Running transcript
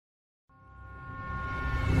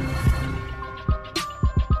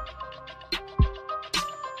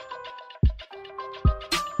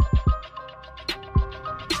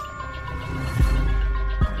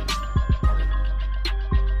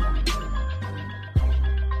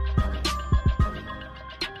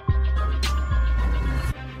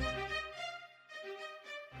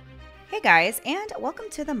guys, and welcome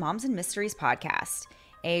to the Moms and Mysteries podcast,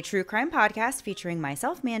 a true crime podcast featuring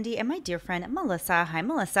myself, Mandy, and my dear friend, Melissa. Hi,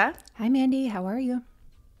 Melissa. Hi, Mandy. How are you?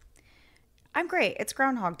 I'm great. It's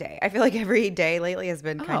Groundhog Day. I feel like every day lately has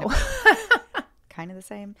been kind of the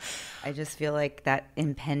same. I just feel like that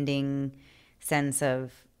impending sense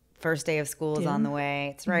of first day of school is on the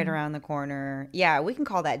way. It's right around the corner. Yeah, we can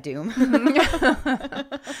call that doom.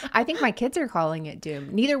 I think my kids are calling it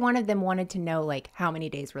doom. Neither one of them wanted to know like how many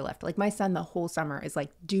days were left. Like my son the whole summer is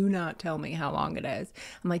like, do not tell me how long it is.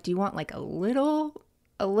 I'm like, do you want like a little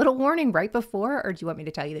warning right before, or do you want me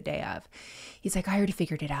to tell you the day of? He's like, I already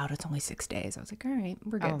figured it out. It's only 6 days. I was like, all right,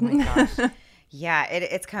 we're good. Oh my gosh. Yeah,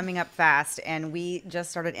 it's coming up fast. And we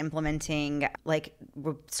just started implementing,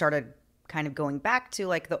 we started kind of going back to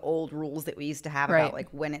like the old rules that we used to have about like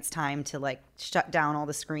when it's time to like shut down all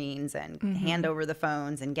the screens and hand over the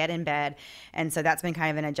phones and get in bed. And so that's been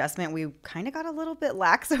kind of an adjustment. We kind of got a little bit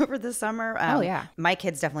lax over the summer. My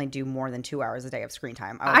kids definitely do more than 2 hours a day of screen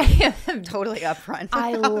time. I am totally upfront.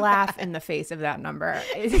 I laugh in the face of that number.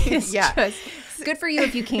 It's just good for you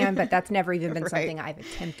if you can, but that's never even been something I've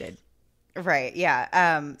attempted. Right.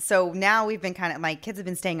 Yeah. So now we've been my kids have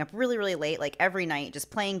been staying up really, really late, like every night, just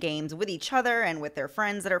playing games with each other and with their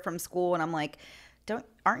friends that are from school. And I'm like,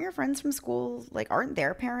 aren't your friends from school, like, aren't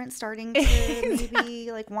their parents starting to maybe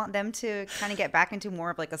like want them to kind of get back into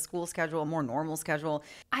more of like a school schedule, a more normal schedule?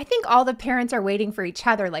 I think all the parents are waiting for each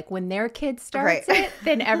other. Like when their kid starts it,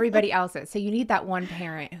 then everybody else is. So you need that one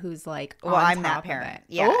parent who's like, I'm that parent.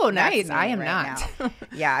 Yeah. Oh, nice. I am not.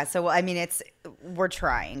 Yeah. So, I mean, we're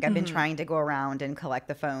trying. I've been trying to go around and collect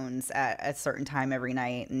the phones at a certain time every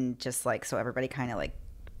night, and just like, so everybody kind of like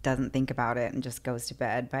doesn't think about it and just goes to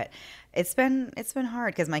bed. But it's been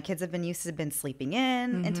hard because my kids have been sleeping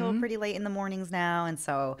in until pretty late in the mornings now. And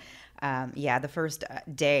so, the first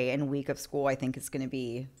day and week of school, I think is going to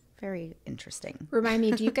be very interesting. Remind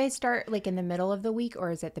me, do you guys start like in the middle of the week,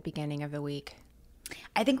 or is it the beginning of the week?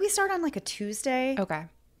 I think we start on like a Tuesday. Okay.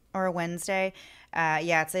 Or a Wednesday.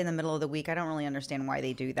 It's in the middle of the week. I don't really understand why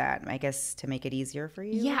they do that. I guess to make it easier for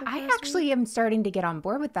you. Yeah, I actually am starting to get on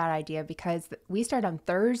board with that idea because we start on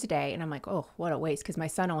Thursday, and I'm like, oh, what a waste, because my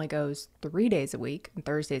son only goes 3 days a week, and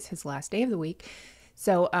Thursday is his last day of the week.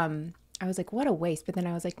 So I was like, what a waste. But then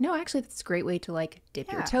I was like, no, actually, that's a great way to like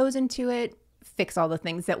dip your toes into it, fix all the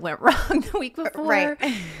things that went wrong the week before,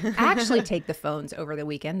 actually take the phones over the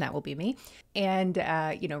weekend. That will be me. And,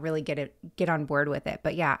 really get on board with it.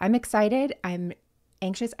 But yeah, I'm excited. I'm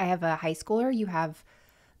anxious. I have a high schooler. You have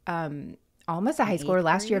almost a high schooler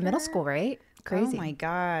last year of middle school, right? Crazy. Oh my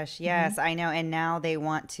gosh. Yes, I know. And now they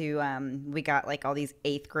want to, we got like all these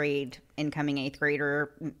incoming eighth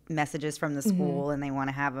grader messages from the school, and they want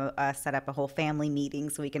to have set up a whole family meeting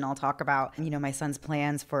so we can all talk about, my son's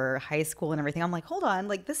plans for high school and everything. I'm like, hold on,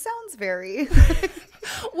 like this sounds very...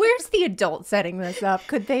 Where's the adult setting this up?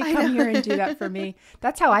 Could they come here and do that for me?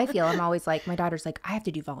 That's how I feel. I'm always like, my daughter's like, I have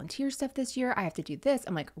to do volunteer stuff this year. I have to do this.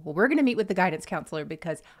 I'm like, well, we're going to meet with the guidance counselor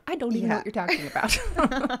because I don't even know what you're talking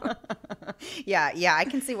about. Yeah, I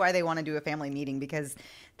can see why they want to do a family meeting, because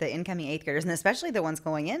the incoming eighth graders, and especially the ones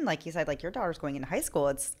going in, like you said, like your daughter's going into high school,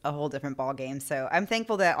 it's a whole different ball game. So I'm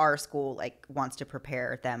thankful that our school like wants to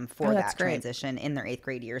prepare them for that transition in their eighth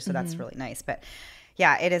grade year. So that's really nice. But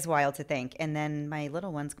yeah, it is wild to think. And then my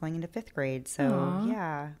little one's going into fifth grade. So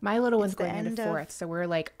my little one's going into fourth. So we're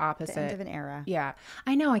like opposite. The end of an era. Yeah.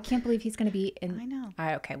 I know. I can't believe he's going to be in. I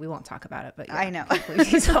know. Okay. We won't talk about it, but I know.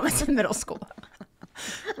 He's almost in middle school.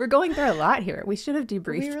 We're going through a lot here. We should have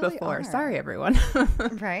debriefed before. Sorry, everyone.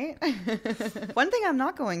 Right? One thing I'm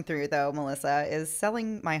not going through, though, Melissa, is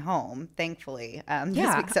selling my home, thankfully.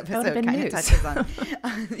 This week's episode kind of touches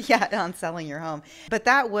on selling your home. But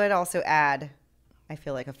that would also add, I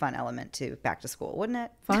feel like, a fun element to back to school, wouldn't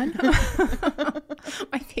it? Fun?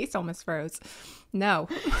 My face almost froze. No.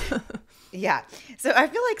 Yeah. So I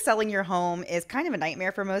feel like selling your home is kind of a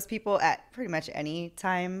nightmare for most people at pretty much any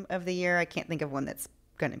time of the year. I can't think of one that's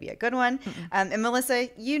going to be a good one. And Melissa,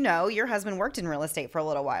 your husband worked in real estate for a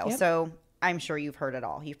little while. Yep. So I'm sure you've heard it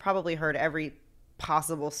all. You've probably heard every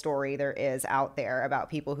possible story there is out there about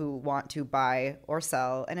people who want to buy or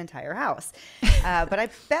sell an entire house. But I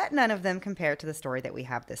bet none of them compare to the story that we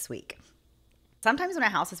have this week. Sometimes when a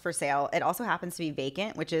house is for sale, it also happens to be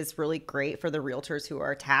vacant, which is really great for the realtors who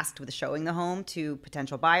are tasked with showing the home to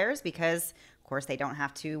potential buyers because, of course, they don't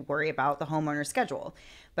have to worry about the homeowner's schedule.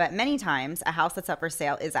 But many times, a house that's up for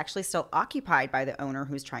sale is actually still occupied by the owner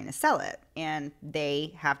who's trying to sell it. And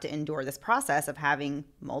they have to endure this process of having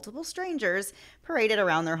multiple strangers paraded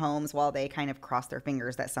around their homes while they kind of cross their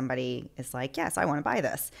fingers that somebody is like, yes, I want to buy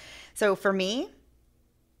this. So for me,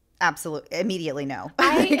 Absolutely. Immediately no.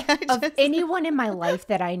 Of anyone in my life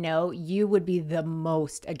that I know, you would be the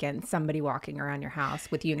most against somebody walking around your house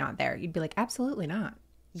with you not there. You'd be like, absolutely not.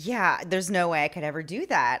 Yeah, there's no way I could ever do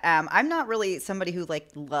that. I'm not really somebody who like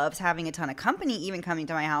loves having a ton of company even coming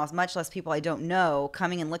to my house, much less people I don't know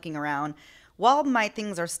coming and looking around while my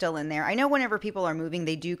things are still in there. I know whenever people are moving,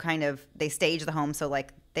 they stage the home so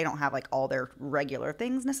like they don't have like all their regular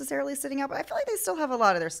things necessarily sitting out, but I feel like they still have a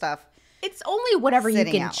lot of their stuff. It's only whatever you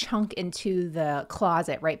can out. chunk into the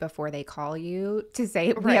closet right before they call you to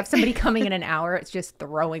say, we have somebody coming in an hour. It's just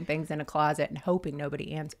throwing things in a closet and hoping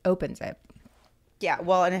nobody opens it. Yeah,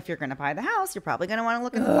 well, and if you're going to buy the house, you're probably going to want to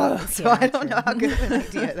look in the closet. So yeah, I don't know how good of an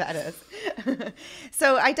idea that is.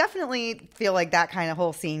 So I definitely feel like that kind of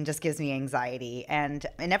whole scene just gives me anxiety. And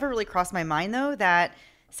it never really crossed my mind, though, that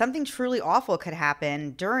something truly awful could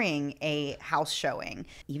happen during a house showing,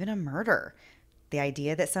 even a murder. The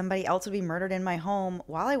idea that somebody else would be murdered in my home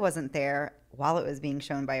while I wasn't there, while it was being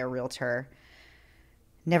shown by a realtor,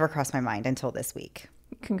 never crossed my mind until this week.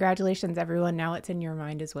 Congratulations, everyone. Now it's in your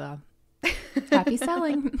mind as well. Happy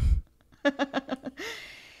selling. So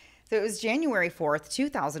it was January 4th,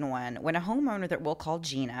 2001, when a homeowner that we'll call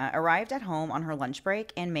Gina arrived at home on her lunch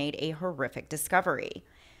break and made a horrific discovery.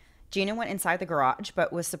 Gina went inside the garage,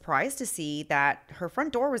 but was surprised to see that her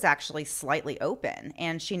front door was actually slightly open,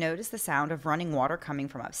 and she noticed the sound of running water coming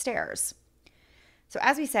from upstairs. So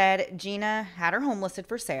as we said, Gina had her home listed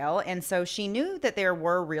for sale, and so she knew that there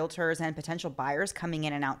were realtors and potential buyers coming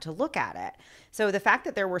in and out to look at it. So the fact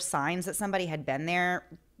that there were signs that somebody had been there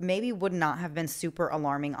maybe would not have been super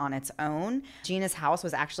alarming on its own. Gina's house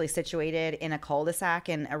was actually situated in a cul-de-sac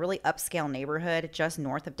in a really upscale neighborhood just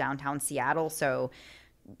north of downtown Seattle. So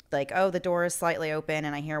like, oh, the door is slightly open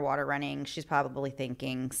and I hear water running. She's probably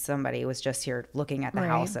thinking somebody was just here looking at the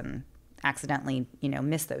house and accidentally,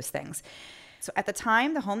 missed those things. So at the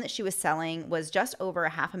time, the home that she was selling was just over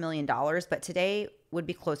 $500,000, but today would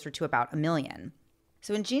be closer to about $1 million.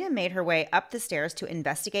 So when Gina made her way up the stairs to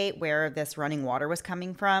investigate where this running water was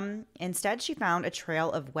coming from, instead she found a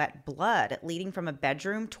trail of wet blood leading from a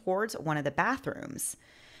bedroom towards one of the bathrooms.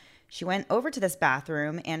 She went over to this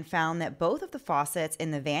bathroom and found that both of the faucets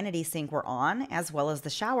in the vanity sink were on, as well as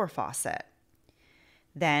the shower faucet.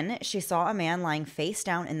 Then she saw a man lying face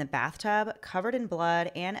down in the bathtub, covered in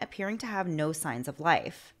blood and appearing to have no signs of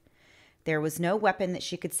life. There was no weapon that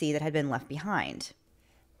she could see that had been left behind.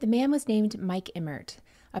 The man was named Mike Emert,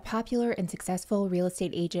 a popular and successful real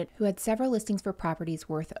estate agent who had several listings for properties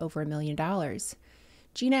worth over $1 million.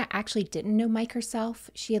 Gina actually didn't know Mike herself.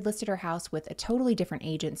 She had listed her house with a totally different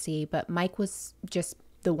agency, but Mike was just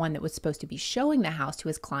the one that was supposed to be showing the house to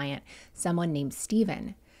his client, someone named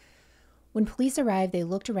Steven. When police arrived, they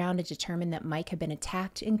looked around and determined that Mike had been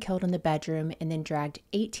attacked and killed in the bedroom and then dragged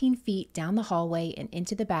 18 feet down the hallway and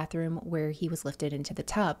into the bathroom where he was lifted into the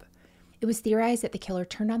tub. It was theorized that the killer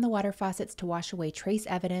turned on the water faucets to wash away trace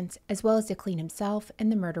evidence, as well as to clean himself and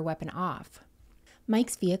the murder weapon off.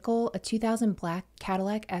 Mike's vehicle, a 2000 black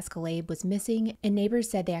Cadillac Escalade, was missing, and neighbors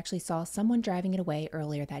said they actually saw someone driving it away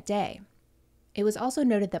earlier that day. It was also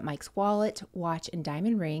noted that Mike's wallet, watch, and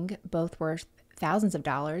diamond ring, both worth thousands of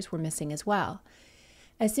dollars, were missing as well.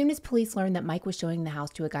 As soon as police learned that Mike was showing the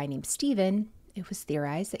house to a guy named Steven, it was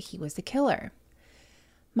theorized that he was the killer.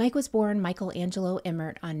 Mike was born Michael Angelo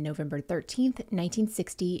Emert on November 13th,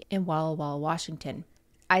 1960 in Walla Walla, Washington.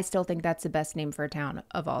 I still think that's the best name for a town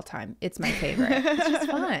of all time. It's my favorite. It's just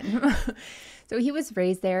fun. So he was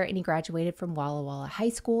raised there and he graduated from Walla Walla High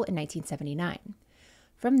School in 1979.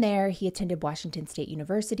 From there, he attended Washington State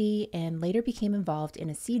University and later became involved in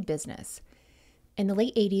a seed business. In the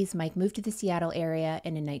late 80s, Mike moved to the Seattle area,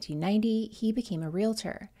 and in 1990, he became a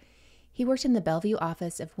realtor. He worked in the Bellevue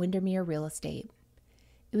office of Windermere Real Estate.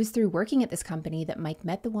 It was through working at this company that Mike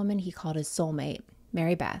met the woman he called his soulmate,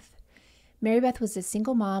 Mary Beth. Mary Beth was a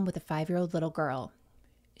single mom with a 5-year-old little girl.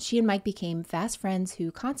 She and Mike became fast friends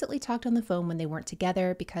who constantly talked on the phone when they weren't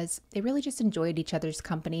together because they really just enjoyed each other's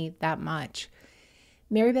company that much.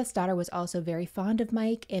 Mary Beth's daughter was also very fond of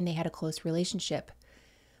Mike, and they had a close relationship.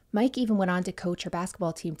 Mike even went on to coach her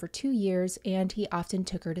basketball team for 2 years, and he often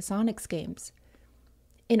took her to Sonics games.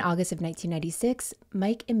 In August of 1996,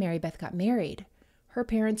 Mike and Mary Beth got married. Her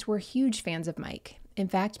parents were huge fans of Mike. In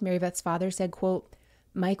fact, Mary Beth's father said, quote,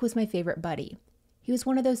 "Mike was my favorite buddy. He was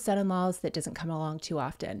one of those son-in-laws that doesn't come along too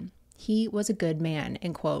often. He was a good man,"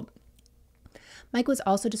 end quote. Mike was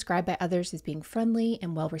also described by others as being friendly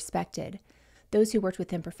and well-respected. Those who worked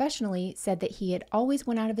with him professionally said that he had always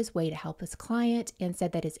went out of his way to help his client and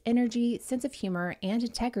said that his energy, sense of humor, and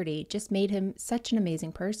integrity just made him such an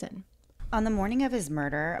amazing person. On the morning of his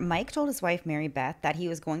murder, Mike told his wife, Mary Beth, that he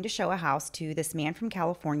was going to show a house to this man from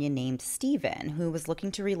California named Steven, who was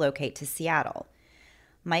looking to relocate to Seattle.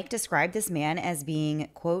 Mike described this man as being,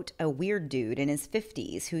 quote, a weird dude in his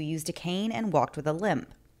 50s who used a cane and walked with a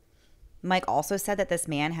limp. Mike also said that this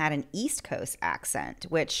man had an East Coast accent,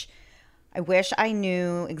 which I wish I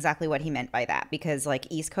knew exactly what he meant by that, because like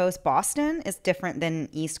East Coast Boston is different than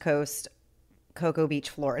East Coast Cocoa Beach,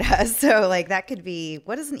 Florida. So like that could be,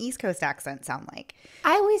 what does an East Coast accent sound like?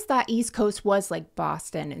 I always thought East Coast was like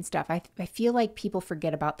Boston and stuff. I feel like people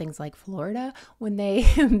forget about things like Florida when they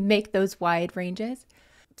make those wide ranges.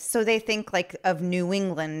 So they think like of New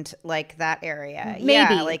England, like that area. Maybe.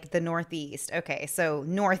 Yeah, like the Northeast. Okay, so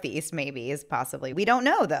Northeast maybe is possibly. We don't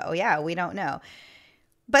know though. Yeah, we don't know.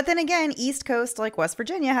 But then again, East Coast, like West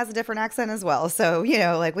Virginia, has a different accent as well. So, you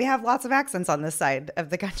know, like we have lots of accents on this side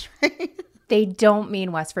of the country. They don't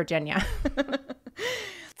mean West Virginia.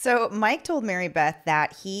 So Mike told Mary Beth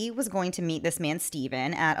that he was going to meet this man,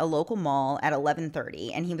 Steven, at a local mall at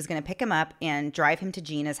 11:30, and he was going to pick him up and drive him to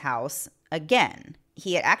Gina's house again.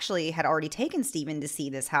 He had already taken Steven to see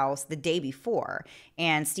this house the day before,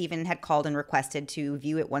 and Steven had called and requested to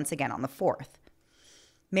view it once again on the 4th.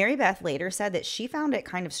 Mary Beth later said that she found it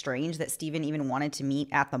kind of strange that Steven even wanted to meet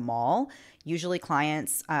at the mall. Usually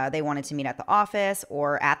clients, they wanted to meet at the office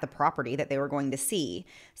or at the property that they were going to see.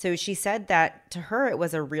 So she said that to her it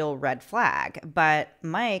was a real red flag, but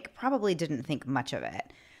Mike probably didn't think much of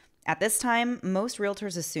it. At this time, most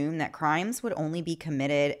realtors assume that crimes would only be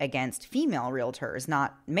committed against female realtors,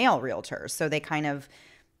 not male realtors. So they kind of,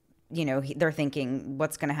 you know, they're thinking,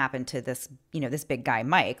 what's going to happen to this, you know, this big guy,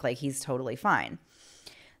 Mike? Like, he's totally fine.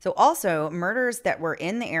 So also, murders that were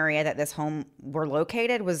in the area that this home were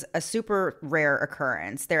located was a super rare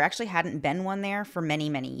occurrence. There actually hadn't been one there for many,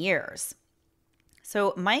 many years.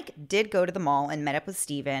 So Mike did go to the mall and met up with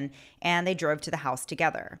Steven, and they drove to the house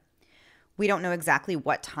together. We don't know exactly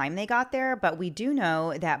what time they got there, but we do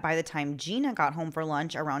know that by the time Gina got home for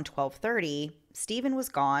lunch around 12:30, Steven was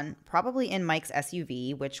gone, probably in Mike's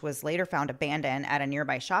SUV, which was later found abandoned at a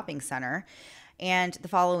nearby shopping center. And the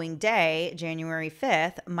following day, January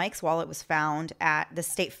 5th, Mike's wallet was found at the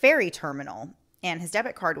State Ferry terminal, and his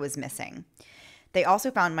debit card was missing. They also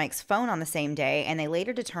found Mike's phone on the same day, and they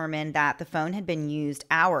later determined that the phone had been used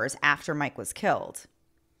hours after Mike was killed.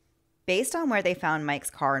 Based on where they found Mike's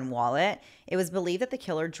car and wallet, it was believed that the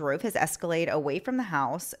killer drove his Escalade away from the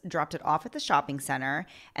house, dropped it off at the shopping center,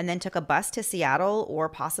 and then took a bus to Seattle, or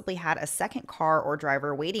possibly had a second car or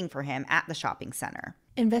driver waiting for him at the shopping center.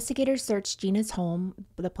 Investigators searched Gina's home,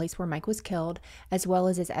 the place where Mike was killed, as well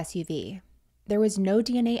as his SUV. There was no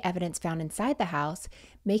DNA evidence found inside the house,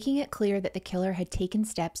 making it clear that the killer had taken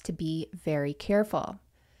steps to be very careful.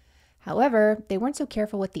 However, they weren't so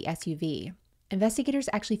careful with the SUV. Investigators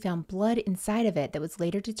actually found blood inside of it that was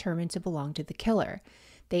later determined to belong to the killer.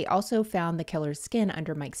 They also found the killer's skin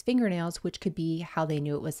under Mike's fingernails, which could be how they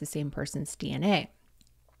knew it was the same person's DNA.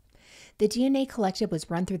 The DNA collected was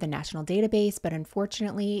run through the national database, but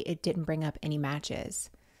unfortunately, it didn't bring up any matches.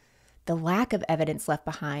 The lack of evidence left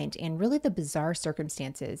behind and really the bizarre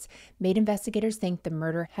circumstances made investigators think the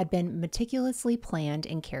murder had been meticulously planned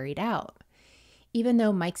and carried out. Even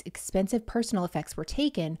though Mike's expensive personal effects were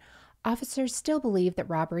taken, officers still believed that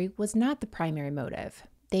robbery was not the primary motive.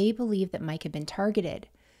 They believed that Mike had been targeted.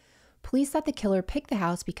 Police thought the killer picked the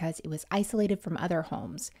house because it was isolated from other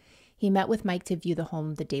homes. He met with Mike to view the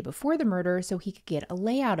home the day before the murder so he could get a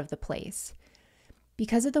layout of the place.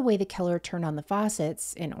 Because of the way the killer turned on the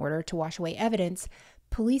faucets in order to wash away evidence,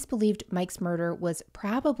 police believed Mike's murder was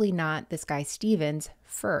probably not this guy Steven's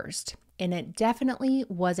first, and it definitely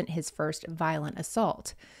wasn't his first violent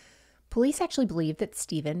assault. Police actually believed that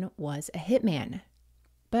Steven was a hitman.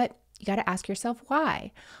 But you got to ask yourself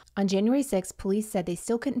why. On January 6th, police said they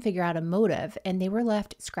still couldn't figure out a motive, and they were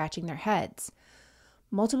left scratching their heads.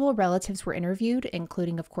 Multiple relatives were interviewed,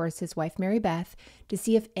 including, of course, his wife, Mary Beth, to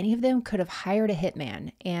see if any of them could have hired a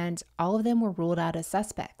hitman, and all of them were ruled out as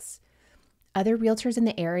suspects. Other realtors in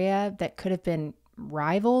the area that could have been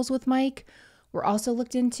rivals with Mike were also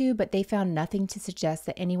looked into, but they found nothing to suggest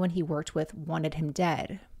that anyone he worked with wanted him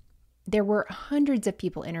dead. There were hundreds of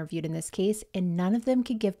people interviewed in this case, and none of them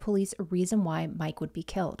could give police a reason why Mike would be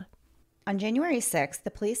killed. On January 6th,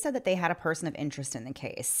 the police said that they had a person of interest in the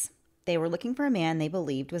case. They were looking for a man they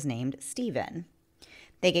believed was named Steven.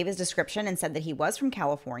 They gave his description and said that he was from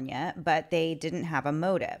California, but they didn't have a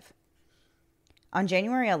motive. On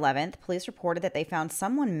January 11th, police reported that they found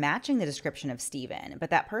someone matching the description of Stephen, but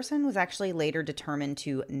that person was actually later determined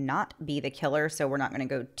to not be the killer, so we're not going to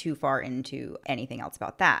go too far into anything else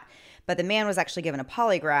about that. But the man was actually given a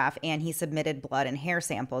polygraph, and he submitted blood and hair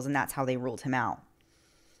samples, and that's how they ruled him out.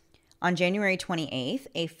 On January 28th,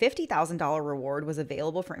 a $50,000 reward was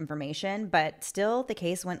available for information, but still the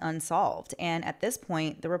case went unsolved, and at this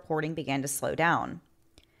point, the reporting began to slow down.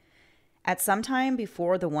 At some time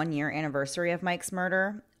before the 1-year anniversary of Mike's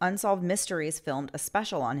murder, Unsolved Mysteries filmed a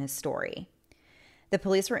special on his story. The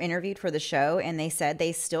police were interviewed for the show, and they said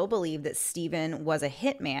they still believe that Stephen was a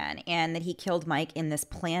hitman and that he killed Mike in this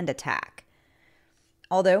planned attack.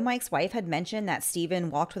 Although Mike's wife had mentioned that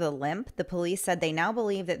Stephen walked with a limp, the police said they now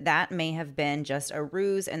believe that that may have been just a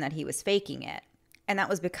ruse and that he was faking it. And that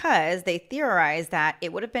was because they theorized that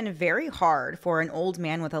it would have been very hard for an old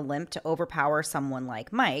man with a limp to overpower someone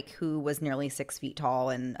like Mike, who was nearly 6 feet tall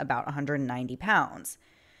and about 190 pounds.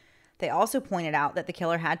 They also pointed out that the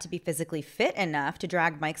killer had to be physically fit enough to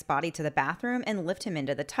drag Mike's body to the bathroom and lift him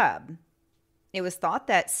into the tub. It was thought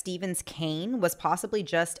that Stephen's cane was possibly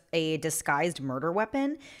just a disguised murder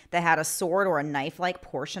weapon that had a sword or a knife-like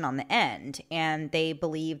portion on the end, and they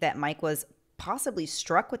believed that Mike was possibly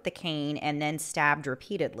struck with the cane and then stabbed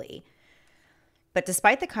repeatedly. But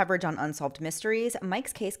despite the coverage on Unsolved Mysteries,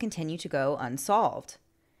 Mike's case continued to go unsolved.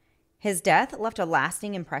 His death left a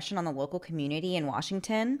lasting impression on the local community in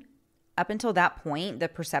Washington. Up until that point, the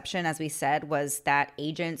perception, as we said, was that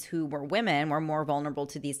agents who were women were more vulnerable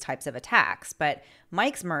to these types of attacks. But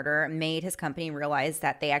Mike's murder made his company realize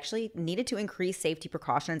that they actually needed to increase safety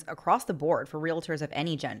precautions across the board for realtors of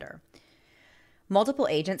any gender. Multiple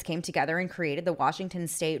agents came together and created the Washington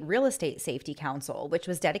State Real Estate Safety Council, which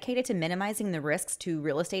was dedicated to minimizing the risks to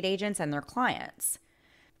real estate agents and their clients.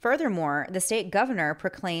 Furthermore, the state governor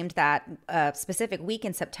proclaimed that a specific week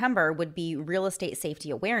in September would be Real Estate Safety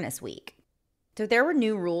Awareness Week. So there were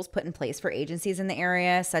new rules put in place for agencies in the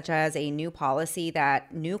area, such as a new policy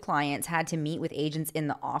that new clients had to meet with agents in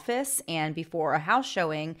the office, and before a house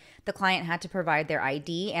showing, the client had to provide their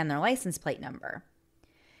ID and their license plate number.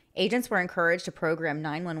 Agents were encouraged to program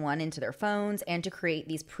 911 into their phones and to create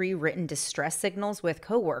these pre-written distress signals with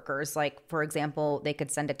coworkers. Like, for example, they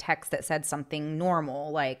could send a text that said something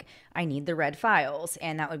normal, like, "I need the red files,"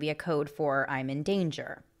 and that would be a code for "I'm in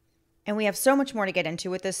danger." And we have so much more to get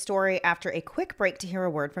into with this story after a quick break to hear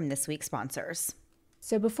a word from this week's sponsors.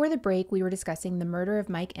 So before the break, we were discussing the murder of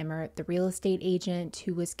Mike Emert, the real estate agent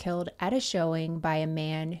who was killed at a showing by a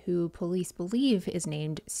man who police believe is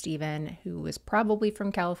named Stephen, who was probably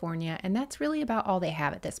from California, and that's really about all they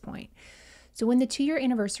have at this point. So when the 2-year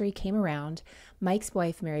anniversary came around, Mike's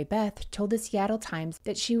wife, Mary Beth, told the Seattle Times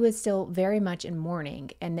that she was still very much in mourning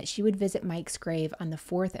and that she would visit Mike's grave on the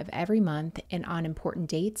 4th of every month and on important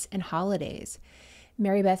dates and holidays.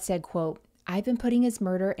 Mary Beth said, quote, "I've been putting his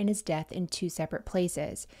murder and his death in 2 separate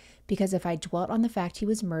places, because if I dwelt on the fact he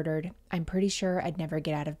was murdered, I'm pretty sure I'd never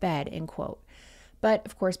get out of bed," end quote. But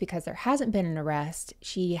of course, because there hasn't been an arrest,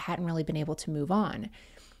 she hadn't really been able to move on.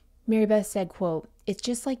 Mary Beth said, quote, "It's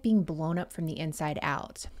just like being blown up from the inside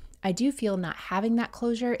out. I do feel not having that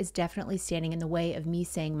closure is definitely standing in the way of me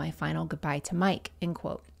saying my final goodbye to Mike," end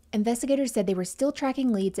quote. Investigators said they were still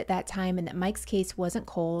tracking leads at that time and that Mike's case wasn't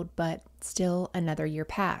cold, but still another year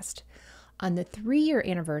passed. On the 3-year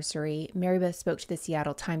anniversary, Mary Beth spoke to the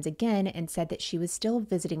Seattle Times again and said that she was still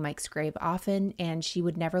visiting Mike's grave often and she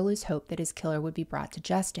would never lose hope that his killer would be brought to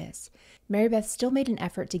justice. Mary Beth still made an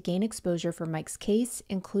effort to gain exposure for Mike's case,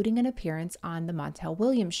 including an appearance on the Montel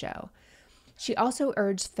Williams show. She also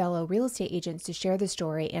urged fellow real estate agents to share the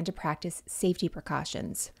story and to practice safety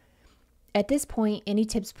precautions. At this point, any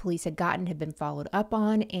tips police had gotten had been followed up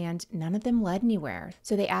on, and none of them led anywhere,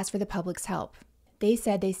 so they asked for the public's help. They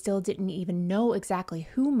said they still didn't even know exactly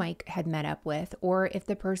who Mike had met up with, or if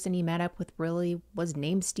the person he met up with really was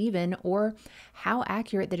named Stephen, or how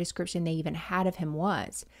accurate the description they even had of him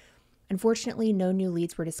was. Unfortunately, no new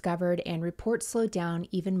leads were discovered, and reports slowed down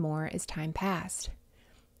even more as time passed.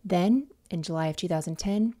 Then, in July of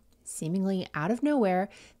 2010, seemingly out of nowhere,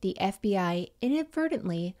 the FBI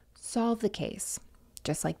inadvertently solved the case,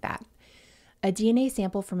 just like that. A DNA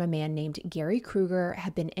sample from a man named Gary Kruger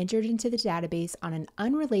had been entered into the database on an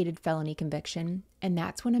unrelated felony conviction, and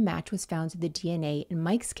that's when a match was found to the DNA in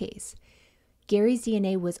Mike's case. Gary's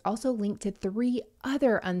DNA was also linked to 3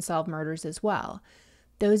 other unsolved murders as well.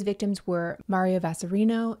 Those victims were Mario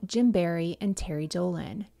Vasarino, Jim Barry, and Terry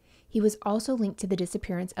Dolan. He was also linked to the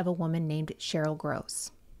disappearance of a woman named Cheryl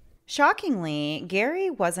Gross. Shockingly,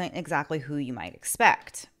 Gary wasn't exactly who you might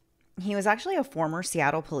expect. He was actually a former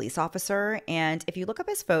Seattle police officer, and if you look up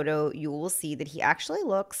his photo, you will see that he actually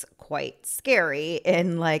looks quite scary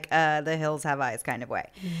in like the hills have eyes kind of way.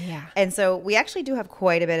 Yeah. And so we actually do have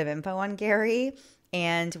quite a bit of info on Gary,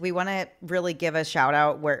 and we want to really give a shout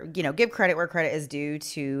out where, give credit where credit is due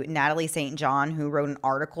to Natalie St. John, who wrote an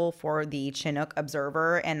article for the Chinook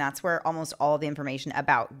Observer, and that's where almost all of the information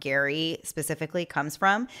about Gary specifically comes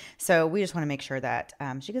from. So we just want to make sure that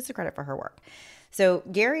she gets the credit for her work. So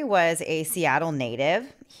Gary was a Seattle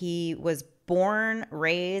native. He was born,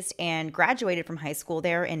 raised, and graduated from high school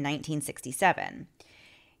there in 1967.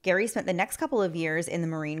 Gary spent the next couple of years in the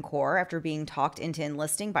Marine Corps after being talked into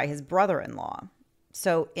enlisting by his brother-in-law.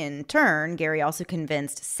 So in turn, Gary also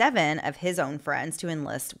convinced 7 of his own friends to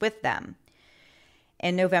enlist with them.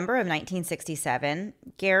 In November of 1967,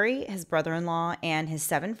 Gary, his brother-in-law, and his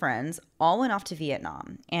 7 friends all went off to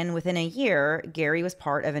Vietnam. And within a year, Gary was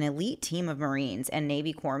part of an elite team of Marines and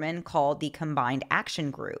Navy corpsmen called the Combined Action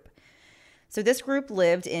Group. So this group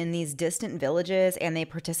lived in these distant villages, and they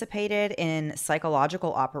participated in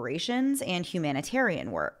psychological operations and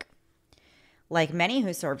humanitarian work. Like many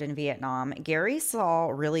who served in Vietnam, Gary saw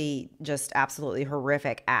really just absolutely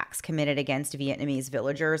horrific acts committed against Vietnamese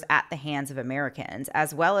villagers at the hands of Americans,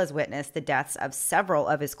 as well as witnessed the deaths of several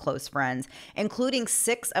of his close friends, including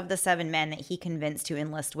 6 of the 7 men that he convinced to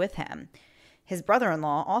enlist with him. His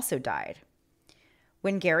brother-in-law also died.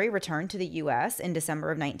 When Gary returned to the U.S. in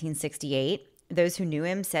December of 1968, those who knew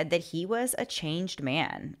him said that he was a changed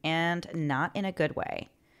man, and not in a good way.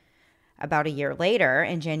 About a year later,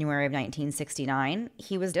 in January of 1969,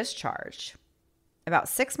 he was discharged. About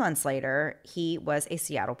 6 months later, he was a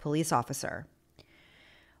Seattle police officer.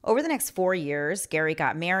 Over the next 4 years, Gary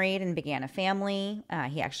got married and began a family.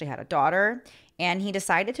 He actually had a daughter, and he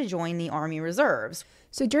decided to join the Army Reserves.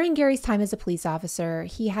 So during Gary's time as a police officer,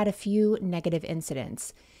 he had a few negative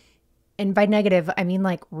incidents. And by negative, I mean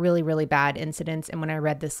like really, really bad incidents. And when I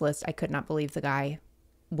read this list, I could not believe the guy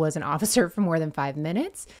was an officer for more than 5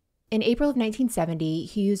 minutes. In April of 1970,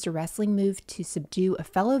 he used a wrestling move to subdue a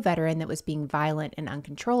fellow veteran that was being violent and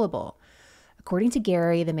uncontrollable. According to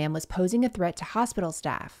Gary, the man was posing a threat to hospital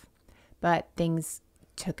staff. But things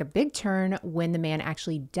took a big turn when the man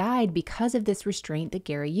actually died because of this restraint that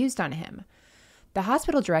Gary used on him. The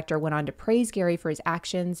hospital director went on to praise Gary for his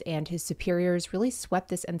actions, and his superiors really swept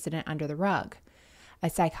this incident under the rug. A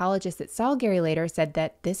psychologist that saw Gary later said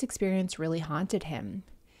that this experience really haunted him.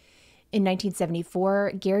 In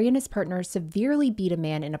 1974, Gary and his partner severely beat a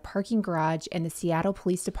man in a parking garage, and the Seattle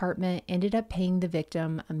Police Department ended up paying the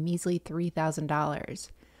victim a measly $3,000.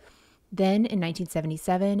 Then, in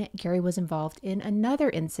 1977, Gary was involved in another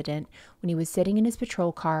incident when he was sitting in his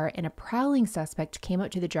patrol car and a prowling suspect came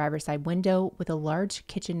up to the driver's side window with a large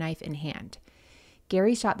kitchen knife in hand.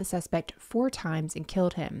 Gary shot the suspect 4 times and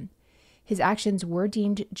killed him. His actions were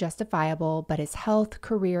deemed justifiable, but his health,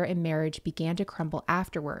 career, and marriage began to crumble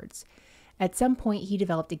afterwards. At some point, he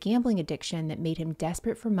developed a gambling addiction that made him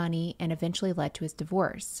desperate for money and eventually led to his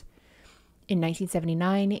divorce. In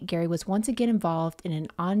 1979, Gary was once again involved in an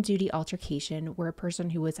on-duty altercation where a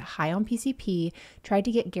person who was high on PCP tried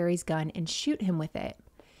to get Gary's gun and shoot him with it.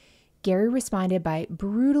 Gary responded by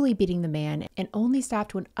brutally beating the man and only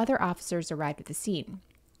stopped when other officers arrived at the scene.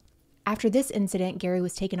 After this incident, Gary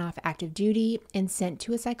was taken off active duty and sent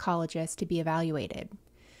to a psychologist to be evaluated.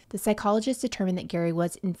 The psychologist determined that Gary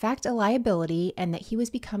was in fact a liability and that he was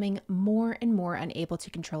becoming more and more unable to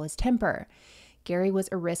control his temper. Gary was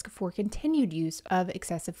a risk for continued use of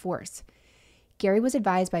excessive force. Gary was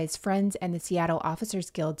advised by his friends and the Seattle Officers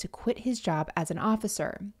Guild to quit his job as an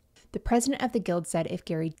officer. The president of the guild said if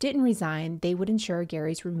Gary didn't resign, they would ensure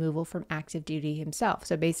Gary's removal from active duty himself.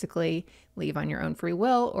 So basically, leave on your own free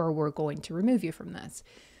will or we're going to remove you from this.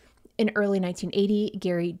 In early 1980,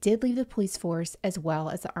 Gary did leave the police force as well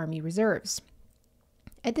as the Army Reserves.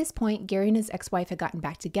 At this point, Gary and his ex-wife had gotten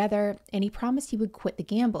back together, and he promised he would quit the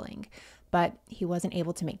gambling, but he wasn't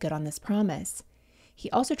able to make good on this promise. He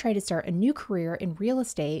also tried to start a new career in real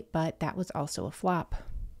estate, but that was also a flop.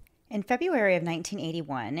 In February of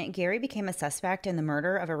 1981, Gary became a suspect in the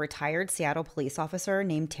murder of a retired Seattle police officer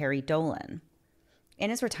named Terry Dolan. In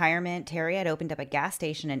his retirement, Terry had opened up a gas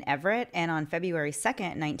station in Everett, and on February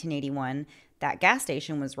 2nd, 1981, that gas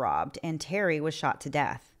station was robbed, and Terry was shot to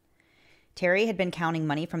death. Terry had been counting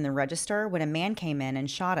money from the register when a man came in and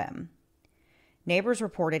shot him. Neighbors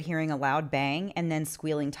reported hearing a loud bang and then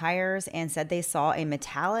squealing tires and said they saw a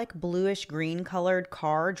metallic bluish-green colored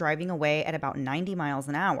car driving away at about 90 miles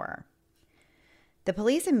an hour. The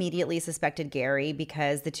police immediately suspected Gary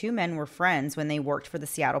because the 2 men were friends when they worked for the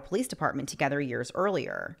Seattle Police Department together years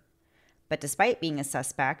earlier. But despite being a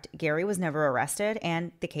suspect, Gary was never arrested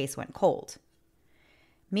and the case went cold.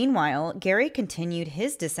 Meanwhile, Gary continued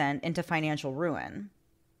his descent into financial ruin.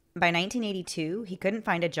 By 1982, he couldn't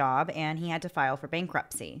find a job and he had to file for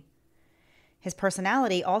bankruptcy. His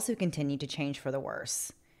personality also continued to change for the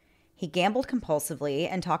worse. He gambled compulsively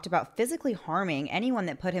and talked about physically harming anyone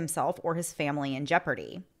that put himself or his family in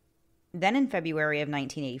jeopardy. Then in February of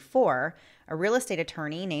 1984, a real estate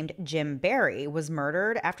attorney named Jim Barry was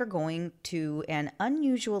murdered after going to an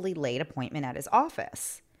unusually late appointment at his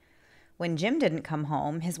office. When Jim didn't come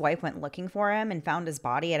home, his wife went looking for him and found his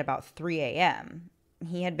body at about 3 a.m.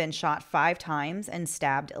 He had been shot 5 times and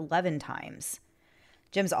stabbed 11 times.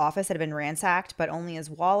 Jim's office had been ransacked, but only his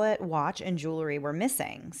wallet, watch, and jewelry were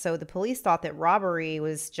missing. So the police thought that robbery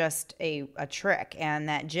was just a trick and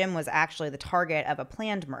that Jim was actually the target of a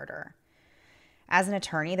planned murder. As an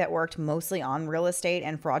attorney that worked mostly on real estate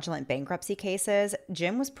and fraudulent bankruptcy cases,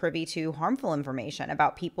 Jim was privy to harmful information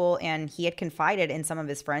about people, and he had confided in some of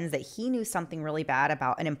his friends that he knew something really bad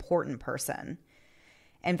about an important person.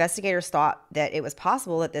 Investigators thought that it was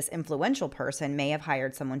possible that this influential person may have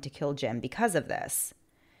hired someone to kill Jim because of this.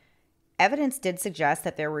 Evidence did suggest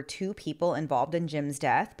that there were 2 people involved in Jim's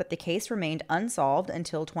death, but the case remained unsolved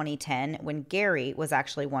until 2010 when Gary was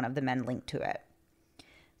actually one of the men linked to it.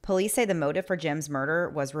 Police say the motive for Jim's murder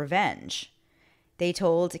was revenge. They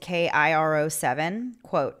told KIRO7,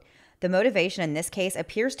 quote, "The motivation in this case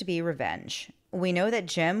appears to be revenge. We know that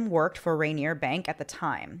Jim worked for Rainier Bank at the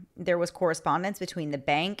time. There was correspondence between the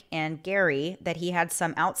bank and Gary that he had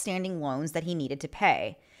some outstanding loans that he needed to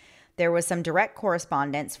pay. There was some direct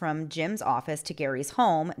correspondence from Jim's office to Gary's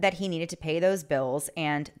home that he needed to pay those bills,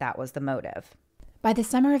 and that was the motive." By the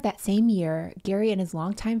summer of that same year, Gary and his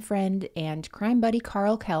longtime friend and crime buddy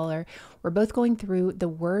Carl Keller were both going through the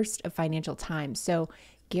worst of financial times, so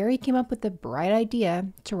Gary came up with the bright idea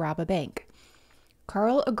to rob a bank.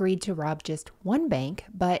 Carl agreed to rob just one bank,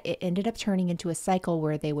 but it ended up turning into a cycle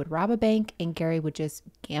where they would rob a bank and Gary would just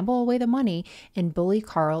gamble away the money and bully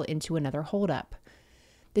Carl into another holdup.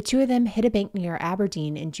 The 2 of them hit a bank near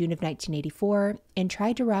Aberdeen in June of 1984 and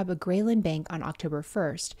tried to rob a Grayland bank on October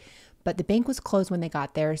 1st, but the bank was closed when they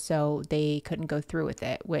got there, so they couldn't go through with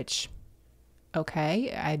it, which,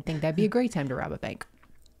 okay, I think that'd be a great time to rob a bank.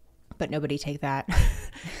 But nobody take that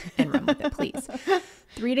and run with it, please.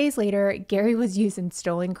 3 days later, Gary was using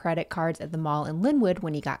stolen credit cards at the mall in Linwood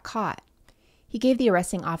when he got caught. He gave the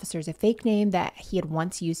arresting officers a fake name that he had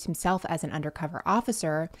once used himself as an undercover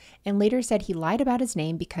officer, and later said he lied about his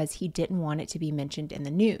name because he didn't want it to be mentioned in the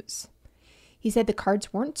news. He said the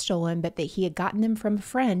cards weren't stolen, but that he had gotten them from a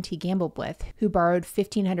friend he gambled with, who borrowed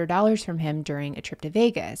 $1,500 from him during a trip to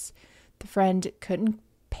Vegas. The friend couldn't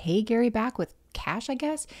pay Gary back with cash, I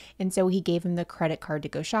guess, and so he gave him the credit card to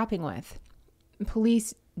go shopping with.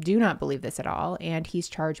 Police do not believe this at all, and he's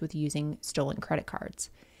charged with using stolen credit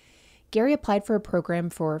cards. Gary applied for a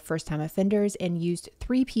program for first-time offenders and used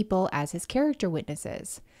 3 people as his character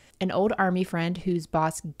witnesses. An old Army friend whose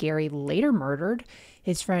boss Gary later murdered,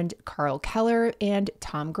 his friend Carl Keller, and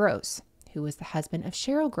Tom Gross, who was the husband of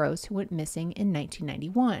Cheryl Gross, who went missing in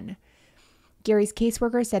 1991. Gary's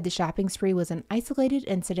caseworker said the shopping spree was an isolated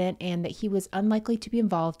incident and that he was unlikely to be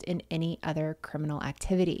involved in any other criminal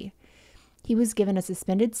activity. He was given a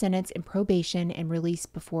suspended sentence and probation and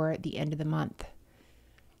released before the end of the month.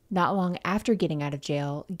 Not long after getting out of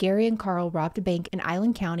jail, Gary and Carl robbed a bank in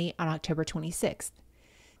Island County on October 26th.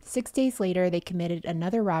 6 days later, they committed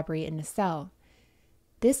another robbery in a cell.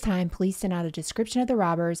 This time, police sent out a description of the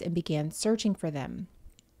robbers and began searching for them.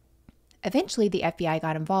 Eventually, the FBI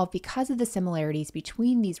got involved because of the similarities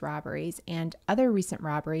between these robberies and other recent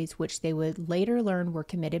robberies, which they would later learn were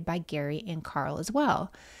committed by Gary and Carl as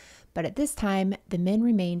well. But at this time, the men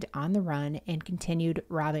remained on the run and continued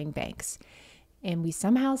robbing banks. And we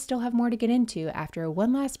somehow still have more to get into after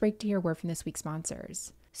one last break to hear a word from this week's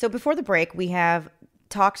sponsors. So before the break, we have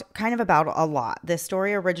talked kind of about a lot. This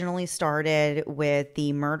story originally started with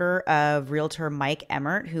the murder of realtor Mike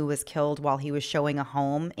Emert, who was killed while he was showing a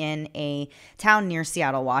home in a town near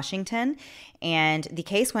Seattle, Washington. And the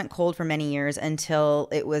case went cold for many years until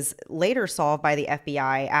it was later solved by the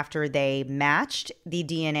FBI after they matched the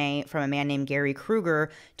DNA from a man named Gary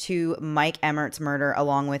Kruger to Mike Emert's murder,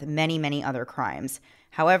 along with many, many other crimes.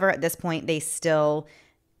 However, at this point, they still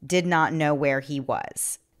did not know where he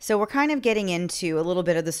was. So we're kind of getting into a little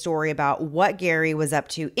bit of the story about what Gary was up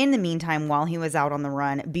to in the meantime while he was out on the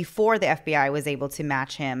run before the FBI was able to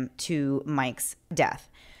match him to Mike's death.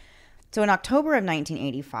 So in October of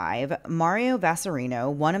 1985, Mario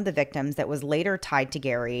Vasarino, one of the victims that was later tied to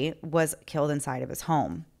Gary, was killed inside of his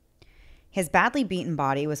home. His badly beaten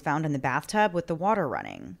body was found in the bathtub with the water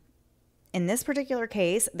running. in this particular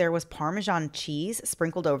case, there was Parmesan cheese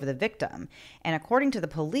sprinkled over the victim. And according to the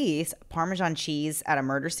police, Parmesan cheese at a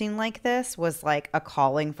murder scene like this was like a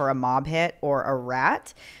calling for a mob hit or a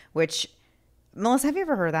rat, which, Melissa, have you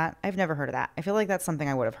ever heard of that? I've never heard of that. I feel like that's something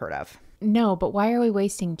I would have heard of. No, but why are we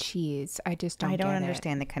wasting cheese? I just don't get it. I don't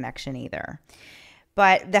understand the connection either.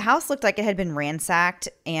 But the house looked like it had been ransacked,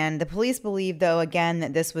 and the police believe, though, again,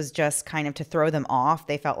 that this was just kind of to throw them off.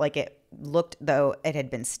 They felt like it looked though it had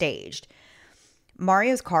been staged.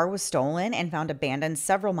 Mario's car was stolen and found abandoned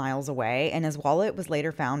several miles away, and his wallet was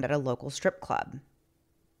later found at a local strip club.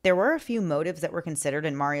 There were a few motives that were considered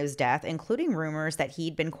in Mario's death, including rumors that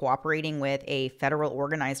he'd been cooperating with a federal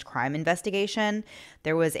organized crime investigation.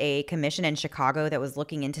 There was a commission in Chicago that was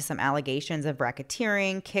looking into some allegations of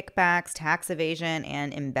racketeering, kickbacks, tax evasion,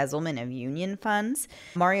 and embezzlement of union funds.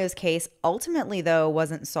 Mario's case ultimately, though,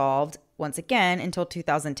 wasn't solved once again until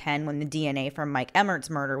 2010 when the DNA from Mike Emert's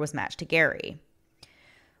murder was matched to Gary.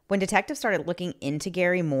 When detectives started looking into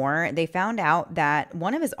Gary more, they found out that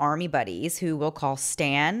one of his army buddies, who we'll call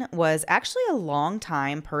Stan, was actually a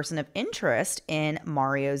longtime person of interest in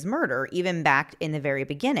Mario's murder, even back in the very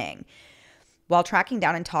beginning. While tracking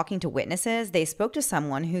down and talking to witnesses, they spoke to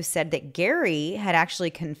someone who said that Gary had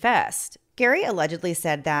actually confessed. Gary allegedly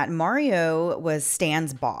said that Mario was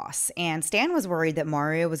Stan's boss, and Stan was worried that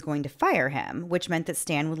Mario was going to fire him, which meant that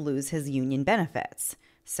Stan would lose his union benefits.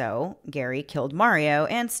 So Gary killed Mario,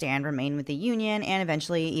 and Stan remained with the union and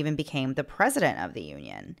eventually even became the president of the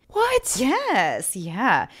union. What? Yes,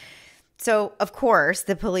 yeah. So, of course,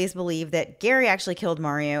 the police believe that Gary actually killed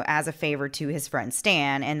Mario as a favor to his friend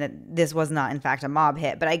Stan and that this was not, in fact, a mob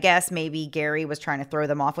hit. But I guess maybe Gary was trying to throw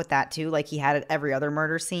them off with that, too, like he had at every other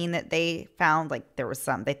murder scene that they found. Like there was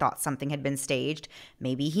they thought something had been staged.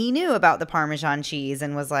 Maybe he knew about the Parmesan cheese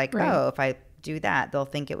and was like, right. Oh, if I do that, they'll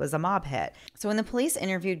think it was a mob hit. So when the police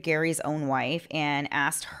interviewed Gary's own wife and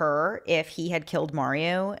asked her if he had killed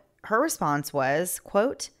Mario, her response was,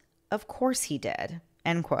 quote, "Of course he did,"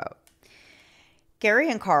 end quote.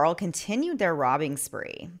 Gary and Carl continued their robbing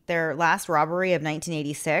spree. Their last robbery of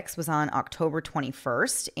 1986 was on October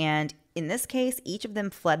 21st, and in this case, each of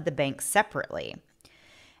them fled the bank separately.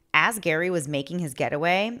 As Gary was making his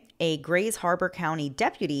getaway, a Grays Harbor County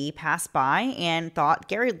deputy passed by and thought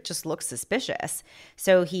Gary just looked suspicious.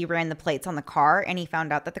 So he ran the plates on the car, and he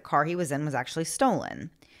found out that the car he was in was actually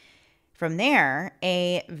stolen. From there,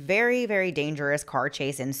 a very, very dangerous car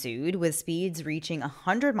chase ensued, with speeds reaching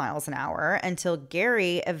 100 miles an hour until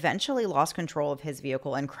Gary eventually lost control of his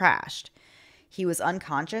vehicle and crashed. He was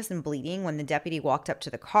unconscious and bleeding when the deputy walked up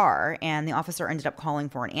to the car, and the officer ended up calling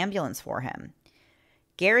for an ambulance for him.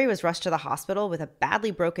 Gary was rushed to the hospital with a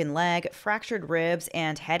badly broken leg, fractured ribs,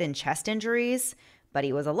 and head and chest injuries, but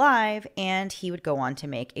he was alive, and he would go on to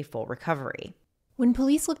make a full recovery. When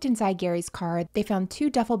police looked inside Gary's car, they found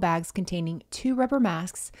 2 duffel bags containing 2 rubber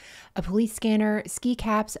masks, a police scanner, ski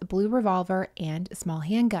caps, a blue revolver, and a small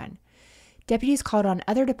handgun. Deputies called on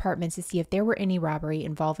other departments to see if there were any robbery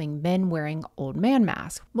involving men wearing old man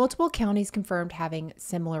masks. Multiple counties confirmed having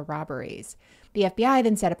similar robberies. The FBI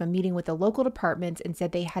then set up a meeting with the local departments and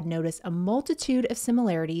said they had noticed a multitude of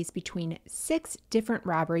similarities between 6 different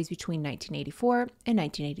robberies between 1984 and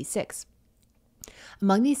 1986.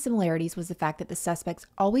 Among these similarities was the fact that the suspects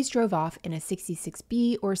always drove off in a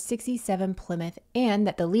 66B or 67 Plymouth, and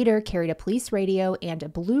that the leader carried a police radio and a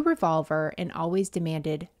blue revolver and always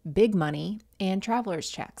demanded big money and traveler's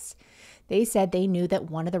checks. They said they knew that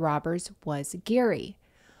one of the robbers was Gary.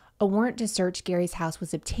 A warrant to search Gary's house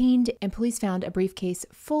was obtained, and police found a briefcase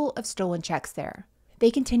full of stolen checks there.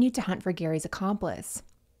 They continued to hunt for Gary's accomplice.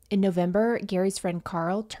 In November, Gary's friend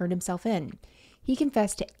Carl turned himself in. He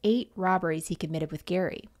confessed to 8 robberies he committed with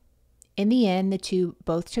Gary. In the end, the two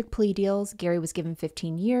both took plea deals. Gary was given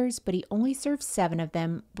 15 years, but he only served 7 of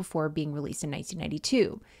them before being released in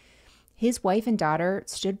 1992. His wife and daughter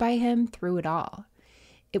stood by him through it all.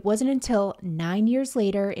 It wasn't until 9 years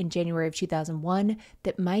later, in January of 2001,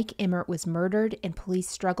 that Mike Emert was murdered and police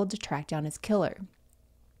struggled to track down his killer.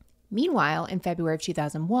 Meanwhile, in February of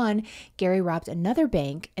 2001, Gary robbed another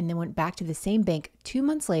bank and then went back to the same bank 2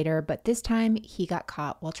 months later, but this time he got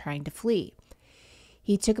caught while trying to flee.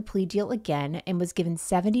 He took a plea deal again and was given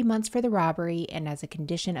 70 months for the robbery, and as a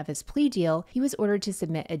condition of his plea deal, he was ordered to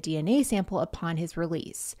submit a DNA sample upon his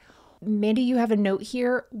release. Mandy, you have a note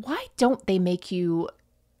here. Why don't they make you...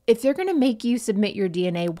 If they're going to make you submit your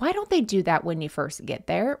DNA, why don't they do that when you first get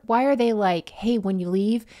there? Why are they like, hey, when you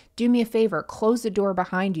leave, do me a favor, close the door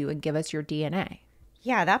behind you and give us your DNA?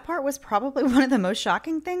 Yeah, that part was probably one of the most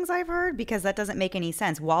shocking things I've heard, because that doesn't make any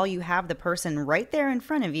sense. While you have the person right there in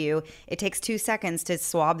front of you, it takes 2 seconds to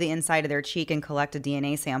swab the inside of their cheek and collect a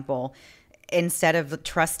DNA sample. instead of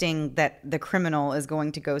trusting that the criminal is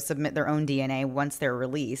going to go submit their own DNA once they're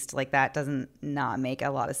released. Like, that doesn't not make a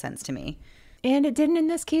lot of sense to me. And it didn't in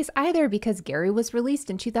this case either, because Gary was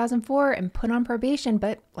released in 2004 and put on probation,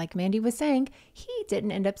 but like Mandy was saying, he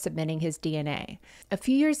didn't end up submitting his DNA. A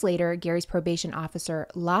few years later, Gary's probation officer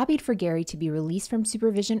lobbied for Gary to be released from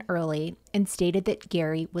supervision early and stated that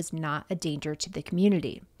Gary was not a danger to the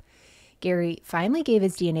community. Gary finally gave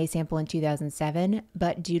his DNA sample in 2007,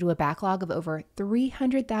 but due to a backlog of over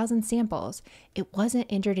 300,000 samples, it wasn't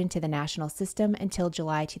entered into the national system until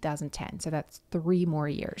July 2010, so that's 3 more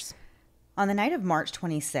years. On the night of March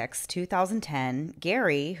 26, 2010,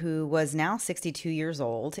 Gary, who was now 62 years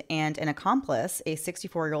old, and an accomplice, a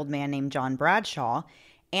 64-year-old man named John Bradshaw,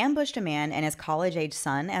 ambushed a man and his college-age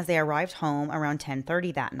son as they arrived home around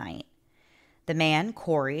 10:30 that night. The man,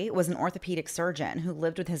 Corey, was an orthopedic surgeon who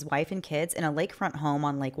lived with his wife and kids in a lakefront home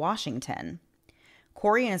on Lake Washington.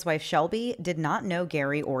 Corey and his wife Shelby did not know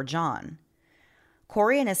Gary or John.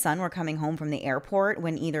 Corey and his son were coming home from the airport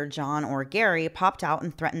when either John or Gary popped out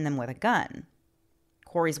and threatened them with a gun.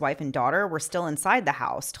 Corey's wife and daughter were still inside the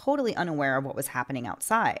house, totally unaware of what was happening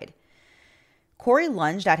outside. Corey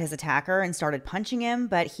lunged at his attacker and started punching him,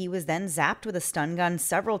 but he was then zapped with a stun gun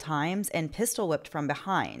several times and pistol whipped from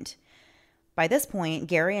behind. By this point,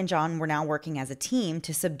 Gary and John were now working as a team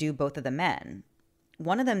to subdue both of the men.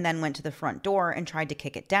 One of them then went to the front door and tried to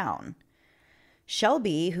kick it down.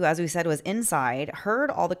 Shelby, who, as we said, was inside,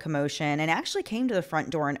 heard all the commotion and actually came to the front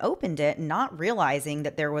door and opened it, not realizing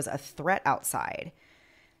that there was a threat outside.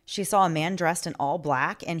 She saw a man dressed in all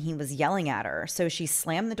black and he was yelling at her, so she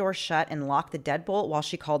slammed the door shut and locked the deadbolt while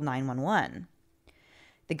she called 911.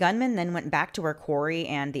 The gunman then went back to where Corey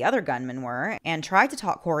and the other gunman were and tried to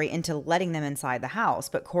talk Corey into letting them inside the house,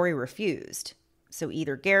 but Corey refused. So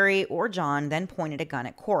either Gary or John then pointed a gun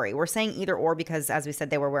at Corey. We're saying either or because, as we said,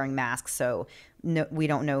 they were wearing masks, so we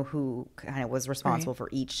don't know who kind of was responsible for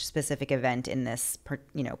each specific event in this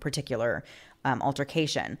particular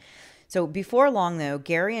altercation. So before long, though,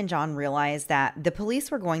 Gary and John realized that the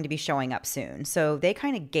police were going to be showing up soon. So they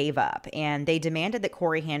kind of gave up and they demanded that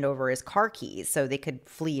Corey hand over his car keys so they could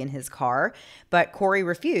flee in his car. But Corey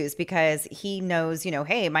refused because he knows,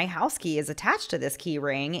 hey, my house key is attached to this key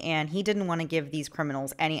ring, and he didn't want to give these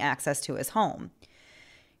criminals any access to his home.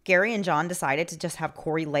 Gary and John decided to just have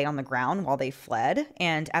Corey lay on the ground while they fled.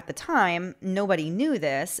 And at the time, nobody knew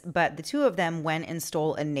this, but the two of them went and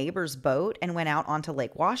stole a neighbor's boat and went out onto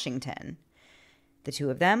Lake Washington. The two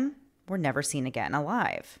of them were never seen again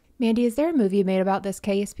alive. Mandy, is there a movie made about this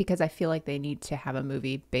case? Because I feel like they need to have a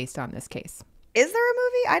movie based on this case. Is there a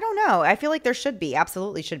movie? I don't know. I feel like there should be.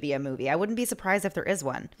 Absolutely should be a movie. I wouldn't be surprised if there is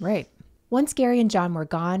one. Right. Once Gary and John were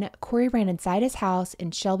gone, Corey ran inside his house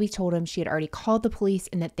and Shelby told him she had already called the police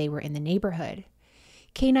and that they were in the neighborhood.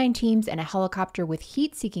 K-9 teams and a helicopter with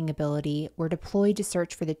heat-seeking ability were deployed to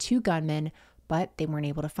search for the two gunmen, but they weren't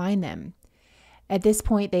able to find them. At this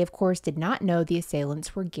point, they of course did not know the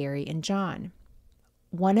assailants were Gary and John.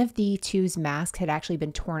 One of the two's masks had actually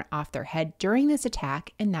been torn off their head during this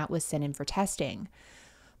attack, and that was sent in for testing.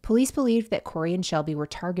 Police believed that Corey and Shelby were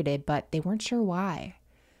targeted, but they weren't sure why.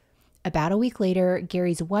 About a week later,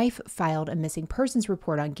 Gary's wife filed a missing persons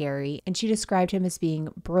report on Gary, and she described him as being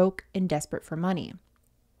broke and desperate for money.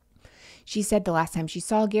 She said the last time she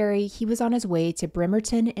saw Gary, he was on his way to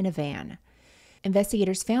Bremerton in a van.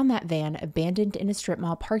 Investigators found that van abandoned in a strip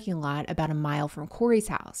mall parking lot about a mile from Corey's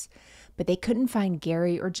house, but they couldn't find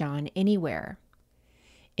Gary or John anywhere.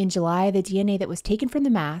 In July, the DNA that was taken from the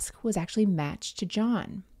mask was actually matched to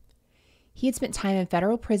John. He had spent time in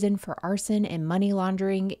federal prison for arson and money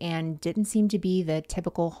laundering and didn't seem to be the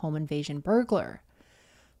typical home invasion burglar.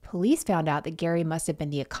 Police found out that Gary must have been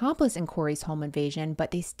the accomplice in Corey's home invasion,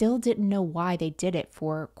 but they still didn't know why they did it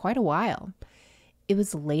for quite a while. It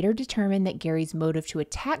was later determined that Gary's motive to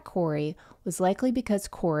attack Corey was likely because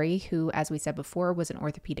Corey, who, as we said before, was an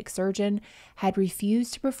orthopedic surgeon, had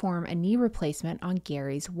refused to perform a knee replacement on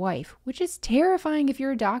Gary's wife, which is terrifying if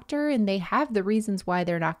you're a doctor and they have the reasons why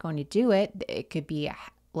they're not going to do it. It could be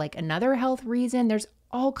like another health reason. There's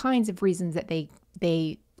all kinds of reasons that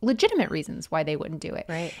they legitimate reasons why they wouldn't do it.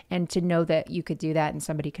 Right. And to know that you could do that and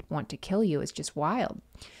somebody could want to kill you is just wild.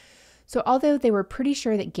 So although they were pretty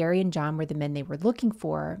sure that Gary and John were the men they were looking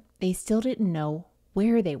for, they still didn't know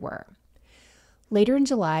where they were. Later in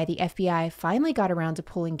July, the FBI finally got around to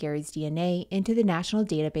pulling Gary's DNA into the national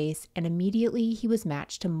database, and immediately he was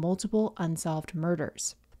matched to multiple unsolved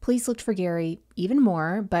murders. Police looked for Gary even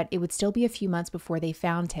more, but it would still be a few months before they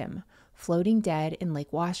found him, floating dead in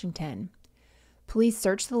Lake Washington. Police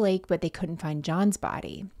searched the lake, but they couldn't find John's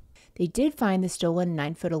body. They did find the stolen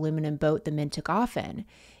 9-foot aluminum boat the men took off in.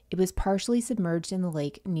 It was partially submerged in the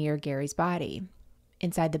lake near Gary's body.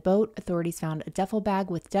 Inside the boat, authorities found a duffel bag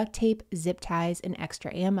with duct tape, zip ties, and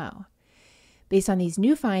extra ammo. Based on these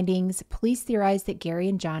new findings, police theorized that Gary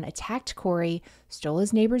and John attacked Corey, stole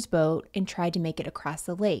his neighbor's boat, and tried to make it across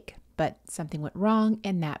the lake, but something went wrong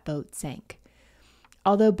and that boat sank.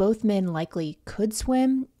 Although both men likely could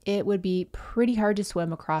swim, it would be pretty hard to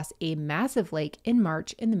swim across a massive lake in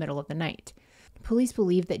March in the middle of the night. Police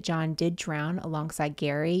believe that John did drown alongside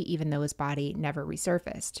Gary, even though his body never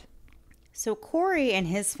resurfaced. So Corey and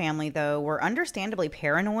his family, though, were understandably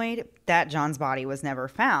paranoid that John's body was never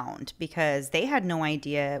found because they had no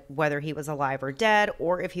idea whether he was alive or dead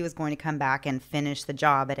or if he was going to come back and finish the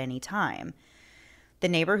job at any time. The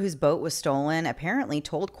neighbor whose boat was stolen apparently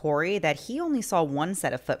told Corey that he only saw one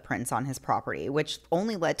set of footprints on his property, which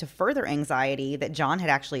only led to further anxiety that John had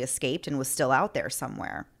actually escaped and was still out there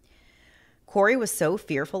somewhere. Corey was so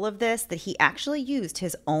fearful of this that he actually used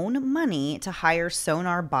his own money to hire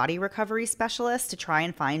sonar body recovery specialists to try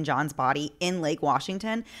and find John's body in Lake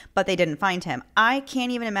Washington, but they didn't find him. I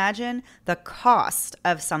can't even imagine the cost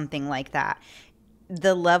of something like that.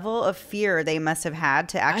 The level of fear they must have had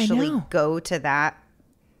to actually go to that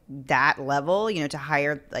level, to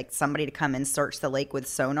hire like somebody to come and search the lake with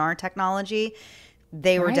sonar technology.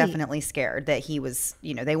 They were definitely scared that he was,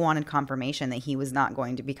 they wanted confirmation that he was not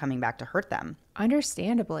going to be coming back to hurt them.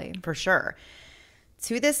 Understandably. For sure.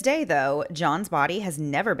 To this day, though, John's body has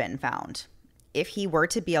never been found. If he were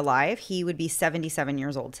to be alive, he would be 77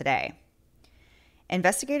 years old today.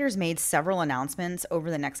 Investigators made several announcements over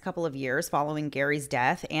the next couple of years following Gary's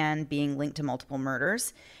death and being linked to multiple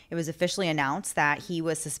murders. It was officially announced that he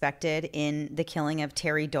was suspected in the killing of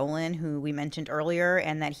Terry Dolan, who we mentioned earlier,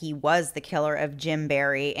 and that he was the killer of Jim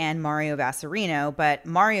Barry and Mario Vasarino. But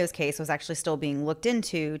Mario's case was actually still being looked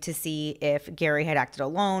into to see if Gary had acted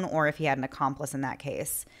alone or if he had an accomplice in that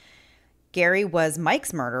case. Gary was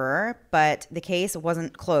Mike's murderer, but the case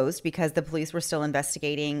wasn't closed because the police were still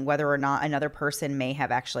investigating whether or not another person may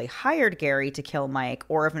have actually hired Gary to kill Mike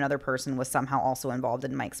or if another person was somehow also involved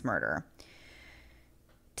in Mike's murder.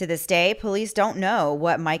 To this day, police don't know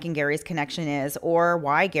what Mike and Gary's connection is or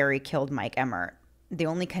why Gary killed Mike Emert. The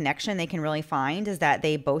only connection they can really find is that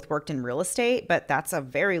they both worked in real estate, but that's a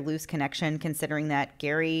very loose connection considering that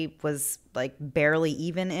Gary was like barely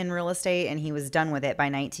even in real estate and he was done with it by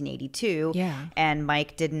 1982. Yeah. And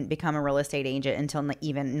Mike didn't become a real estate agent until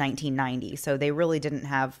even 1990. So they really didn't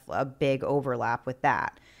have a big overlap with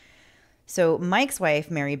that. So Mike's wife,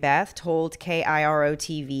 Mary Beth, told KIRO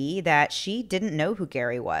TV that she didn't know who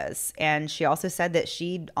Gary was. And she also said that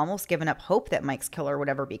she'd almost given up hope that Mike's killer would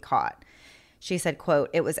ever be caught. She said,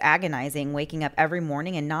 quote, "It was agonizing waking up every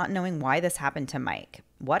morning and not knowing why this happened to Mike.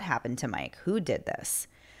 What happened to Mike? Who did this?"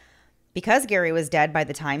 Because Gary was dead by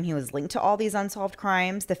the time he was linked to all these unsolved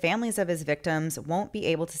crimes, the families of his victims won't be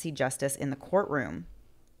able to see justice in the courtroom.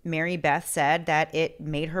 Mary Beth said that it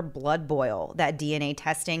made her blood boil. That DNA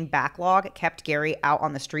testing backlog kept Gary out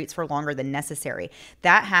on the streets for longer than necessary.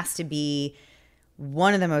 That has to be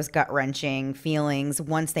one of the most gut-wrenching feelings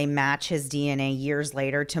once they match his DNA years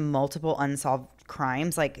later to multiple unsolved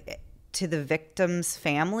crimes, like to the victims'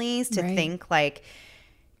 families, to think like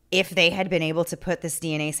if they had been able to put this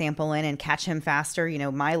DNA sample in and catch him faster,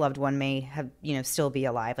 my loved one may have, still be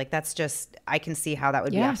alive. Like that's just, I can see how that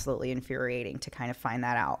would be absolutely infuriating to kind of find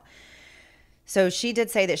that out. So she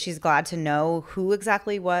did say that she's glad to know who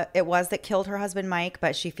exactly what it was that killed her husband, Mike,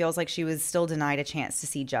 but she feels like she was still denied a chance to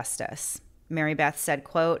see justice. Mary Beth said,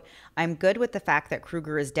 quote, "I'm good with the fact that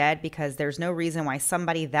Kruger is dead because there's no reason why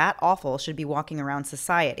somebody that awful should be walking around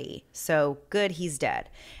society. So good he's dead.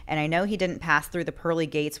 And I know he didn't pass through the pearly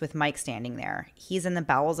gates with Mike standing there. He's in the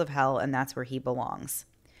bowels of hell and that's where he belongs."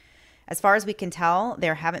 As far as we can tell,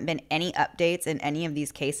 there haven't been any updates in any of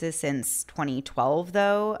these cases since 2012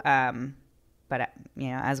 though. But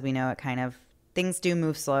as we know, it kind of, things do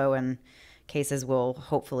move slow and cases will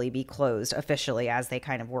hopefully be closed officially as they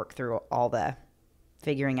kind of work through all the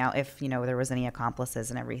figuring out if, there was any accomplices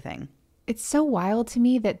and everything. It's so wild to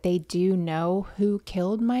me that they do know who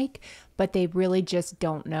killed Mike, but they really just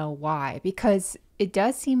don't know why, because it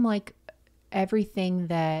does seem like everything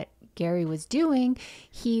that Gary was doing,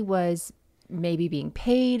 he was maybe being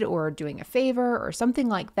paid or doing a favor or something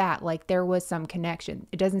like that. Like there was some connection.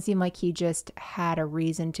 It doesn't seem like he just had a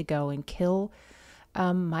reason to go and kill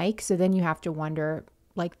Mike. So then you have to wonder,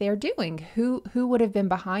 like they're doing, who would have been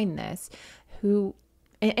behind this?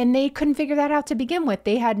 And they couldn't figure that out to begin with.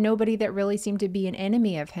 They had nobody that really seemed to be an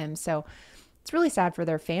enemy of him. So it's really sad for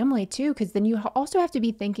their family too, because then you also have to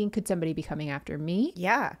be thinking, could somebody be coming after me?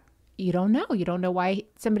 Yeah. you don't know. You don't know why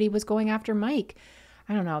somebody was going after Mike.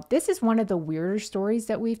 I don't know. This is one of the weirder stories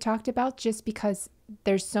that we've talked about just because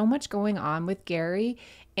there's so much going on with Gary,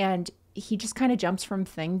 and he just kind of jumps from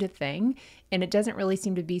thing to thing, and it doesn't really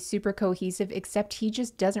seem to be super cohesive, except he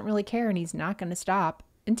just doesn't really care, and he's not going to stop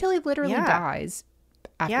until he literally dies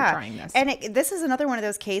after trying this. And this is another one of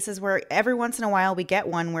those cases where every once in a while we get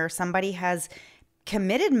one where somebody has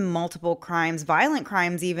committed multiple crimes, violent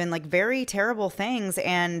crimes, even like very terrible things,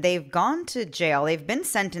 and they've gone to jail. They've been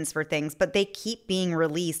sentenced for things, but they keep being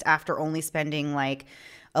released after only spending like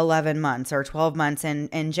 11 months or 12 months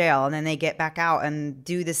in jail, and then they get back out and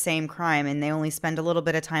do the same crime, and they only spend a little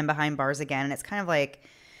bit of time behind bars again. And it's kind of like,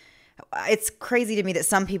 it's crazy to me that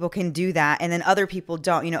some people can do that and then other people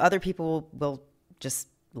don't. You know, other people will just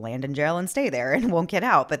land in jail and stay there and won't get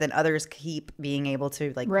out, but then others keep being able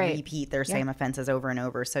to like repeat their same offenses over and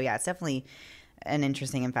over. So yeah, it's definitely an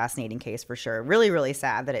interesting and fascinating case for sure. Really, really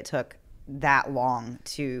sad that it took that long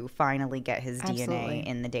to finally get his DNA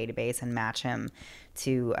in the database and match him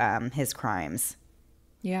to his crimes.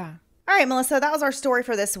 Yeah. All right, Melissa, that was our story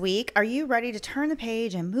for this week. Are you ready to turn the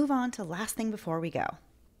page and move on to last thing before we go?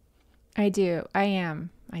 I do. I am.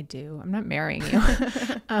 I do. I'm not marrying you.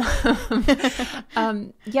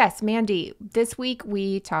 Yes, Mandy, this week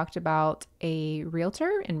we talked about a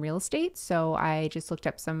realtor in real estate. So I just looked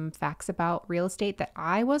up some facts about real estate that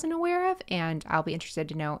I wasn't aware of, and I'll be interested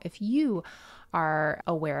to know if you are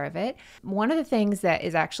aware of it. One of the things that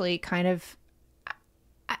is actually kind of,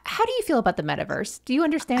 how do you feel about the metaverse? Do you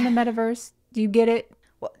understand the metaverse? Do you get it?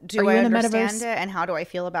 Well, do I understand it and how do I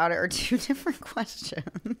feel about it are two different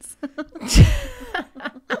questions.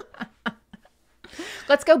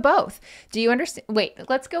 Let's go both. Do you understand? Wait,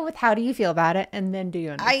 let's go with how do you feel about it, and then do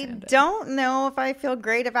you understand it? I don't know if I feel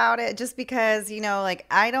great about it, just because, you know, like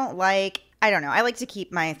I don't know. I like to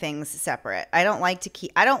keep my things separate. I don't like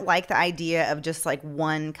the idea of just like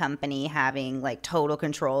one company having like total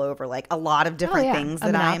control over like a lot of different things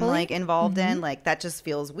that I'm like involved in. Like that just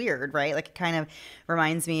feels weird, right? Like it kind of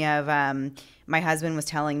reminds me of my husband was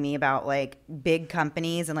telling me about like big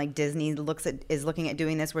companies, and like Disney is looking at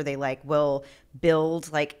doing this where they like will build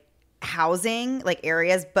like housing like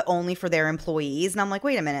areas but only for their employees, and I'm like,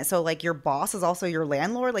 wait a minute, so like your boss is also your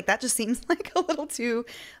landlord? Like that just seems like a little bit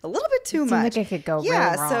too much. Like it could go really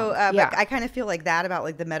wrong. But I kind of feel like that about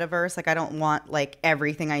like the metaverse. Like I don't want like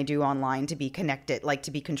everything I do online to be connected, like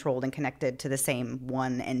to be controlled and connected to the same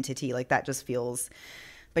one entity. Like that just feels,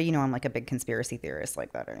 but you know, I'm like a big conspiracy theorist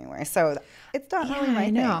like that anyway, so it's not really my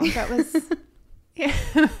thing. That was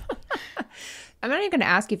I'm not even going to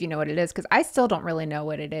ask if you know what it is, because I still don't really know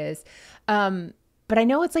what it is. But I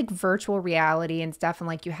know it's like virtual reality and stuff, and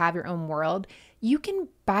like you have your own world. You can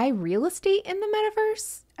buy real estate in the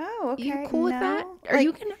metaverse. Oh, okay. You cool with that? Or like,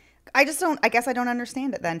 you can. I guess I don't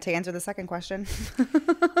understand it then, to answer the second question.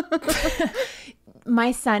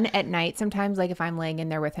 My son at night, sometimes like if I'm laying in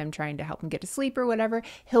there with him trying to help him get to sleep or whatever,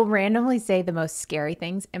 he'll randomly say the most scary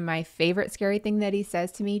things. And my favorite scary thing that he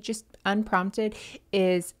says to me, just unprompted,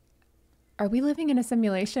 is, are we living in a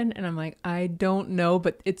simulation? And I'm like, I don't know,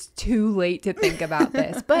 but it's too late to think about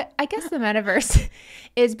this. But I guess the metaverse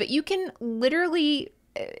is, but you can literally,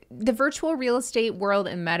 the virtual real estate world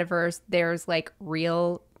and metaverse, there's like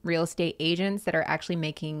real estate agents that are actually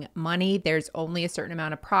making money. There's only a certain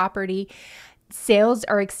amount of property. Sales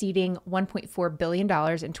are exceeding $1.4 billion in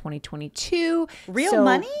 2022. Real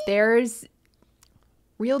money? There's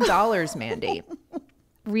real dollars, Mandy.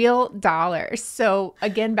 Real dollars. So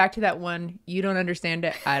again, back to that one, you don't understand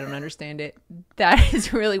it, I don't understand it. That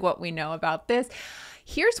is really what we know about this.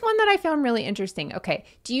 Here's one that I found really interesting. Okay,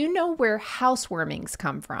 do you know where housewarmings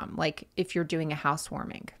come from? Like if you're doing a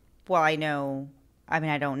housewarming? Well, I know. I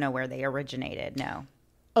mean, I don't know where they originated, no.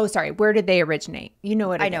 Oh, sorry. Where did they originate? You know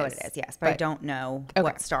what it is. I know what it is, yes, but I don't know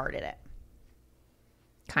what started it.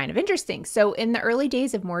 Kind of interesting. So in the early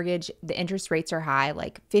days of mortgage, the interest rates are high,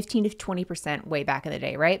 like 15 to 20% way back in the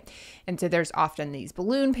day, right? And so there's often these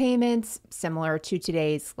balloon payments similar to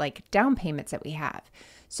today's like down payments that we have.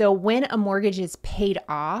 So when a mortgage is paid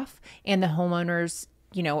off and the homeowners,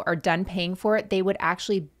 you know, are done paying for it, they would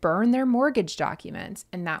actually burn their mortgage documents,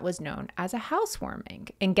 and that was known as a housewarming.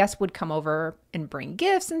 And guests would come over and bring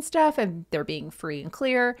gifts and stuff, and they're being free and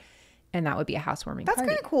clear. And that would be a housewarming party. That's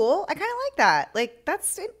kind of cool. I kind of like that. Like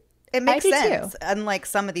it makes sense. Unlike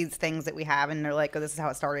some of these things that we have, and they're like, oh, this is how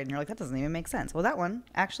it started. And you're like, that doesn't even make sense. Well, that one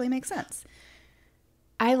actually makes sense.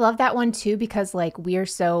 I love that one too, because like we are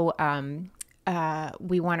so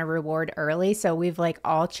we want to reward early. So we've like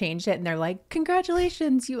all changed it, and they're like,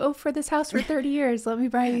 congratulations, you owe for this house for 30 years. Let me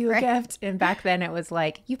buy you a gift. And back then it was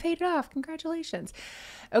like, you paid it off. Congratulations.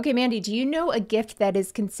 Okay, Mandy, do you know a gift that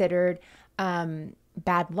is considered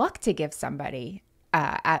bad luck to give somebody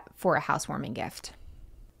for a housewarming gift?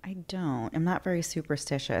 I don't. I'm not very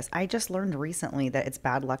superstitious. I just learned recently that it's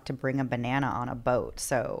bad luck to bring a banana on a boat.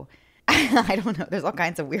 So I don't know. There's all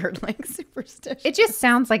kinds of weird like superstitions. It just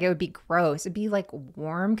sounds like it would be gross. It'd be like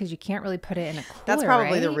warm because you can't really put it in a cooler. That's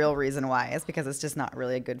probably right? the real reason why, is because it's just not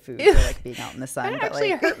really a good food for like being out in the sun. That actually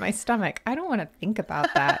hurt my stomach. I don't want to think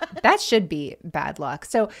about that. That should be bad luck.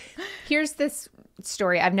 So here's this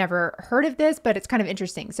story. I've never heard of this, but it's kind of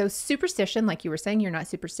interesting. So superstition, like you were saying, you're not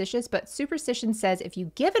superstitious, but superstition says if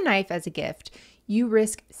you give a knife as a gift, you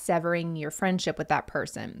risk severing your friendship with that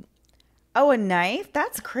person. Oh, a knife?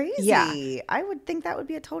 That's crazy. Yeah. I would think that would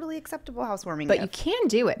be a totally acceptable housewarming But gift. you can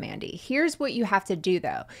do it, Mandy. Here's what you have to do,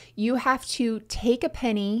 though. You have to take a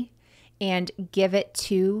penny and give it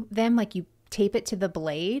to them, like you tape it to the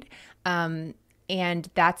blade. And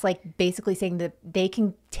that's like basically saying that they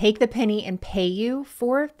can take the penny and pay you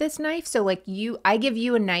for this knife. So like I give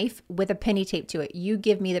you a knife with a penny taped to it. You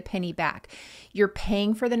give me the penny back. You're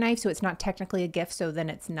paying for the knife, so it's not technically a gift. So then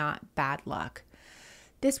it's not bad luck.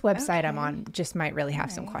 This website I'm on just might really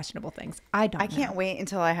have some questionable things. I can't wait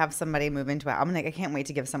until I have somebody move into it. I'm like, I can't wait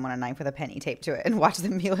to give someone a knife with a penny taped to it and watch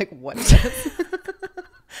them be like, what is this?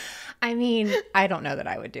 I mean, I don't know that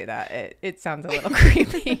I would do that. It sounds a little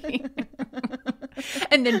creepy.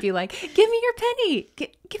 And then be like, give me your penny.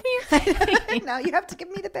 Give me your penny. Now you have to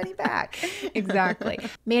give me the penny back. Exactly.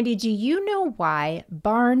 Mandy, do you know why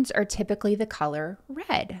barns are typically the color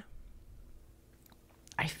red?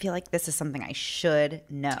 I feel like this is something I should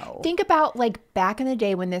know. Think about like back in the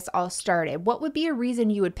day when this all started. What would be a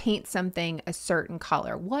reason you would paint something a certain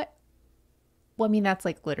color? Well, I mean, that's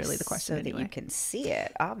like literally the question. So that you can see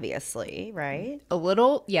it, obviously, right? A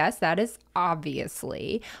little, yes, that is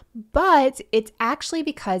obviously. But it's actually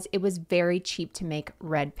because it was very cheap to make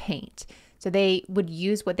red paint. So they would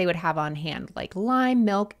use what they would have on hand, like lime,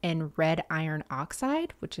 milk, and red iron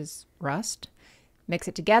oxide, which is rust. Mix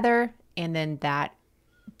it together, and then that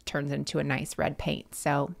turns into a nice red paint.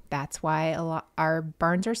 So that's why our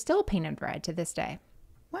barns are still painted red to this day.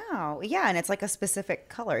 Wow. Yeah, and it's like a specific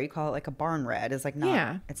color. You call it like a barn red. It's like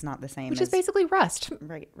not it's not the same which as is basically rust.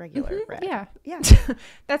 Regular red. Yeah. Yeah.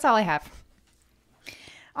 That's all I have.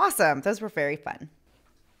 Awesome. Those were very fun.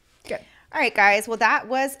 Good. All right, guys. Well, that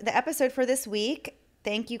was the episode for this week.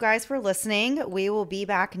 Thank you guys for listening. We will be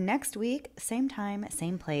back next week. Same time,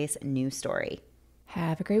 same place, new story.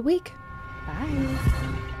 Have a great week. Bye.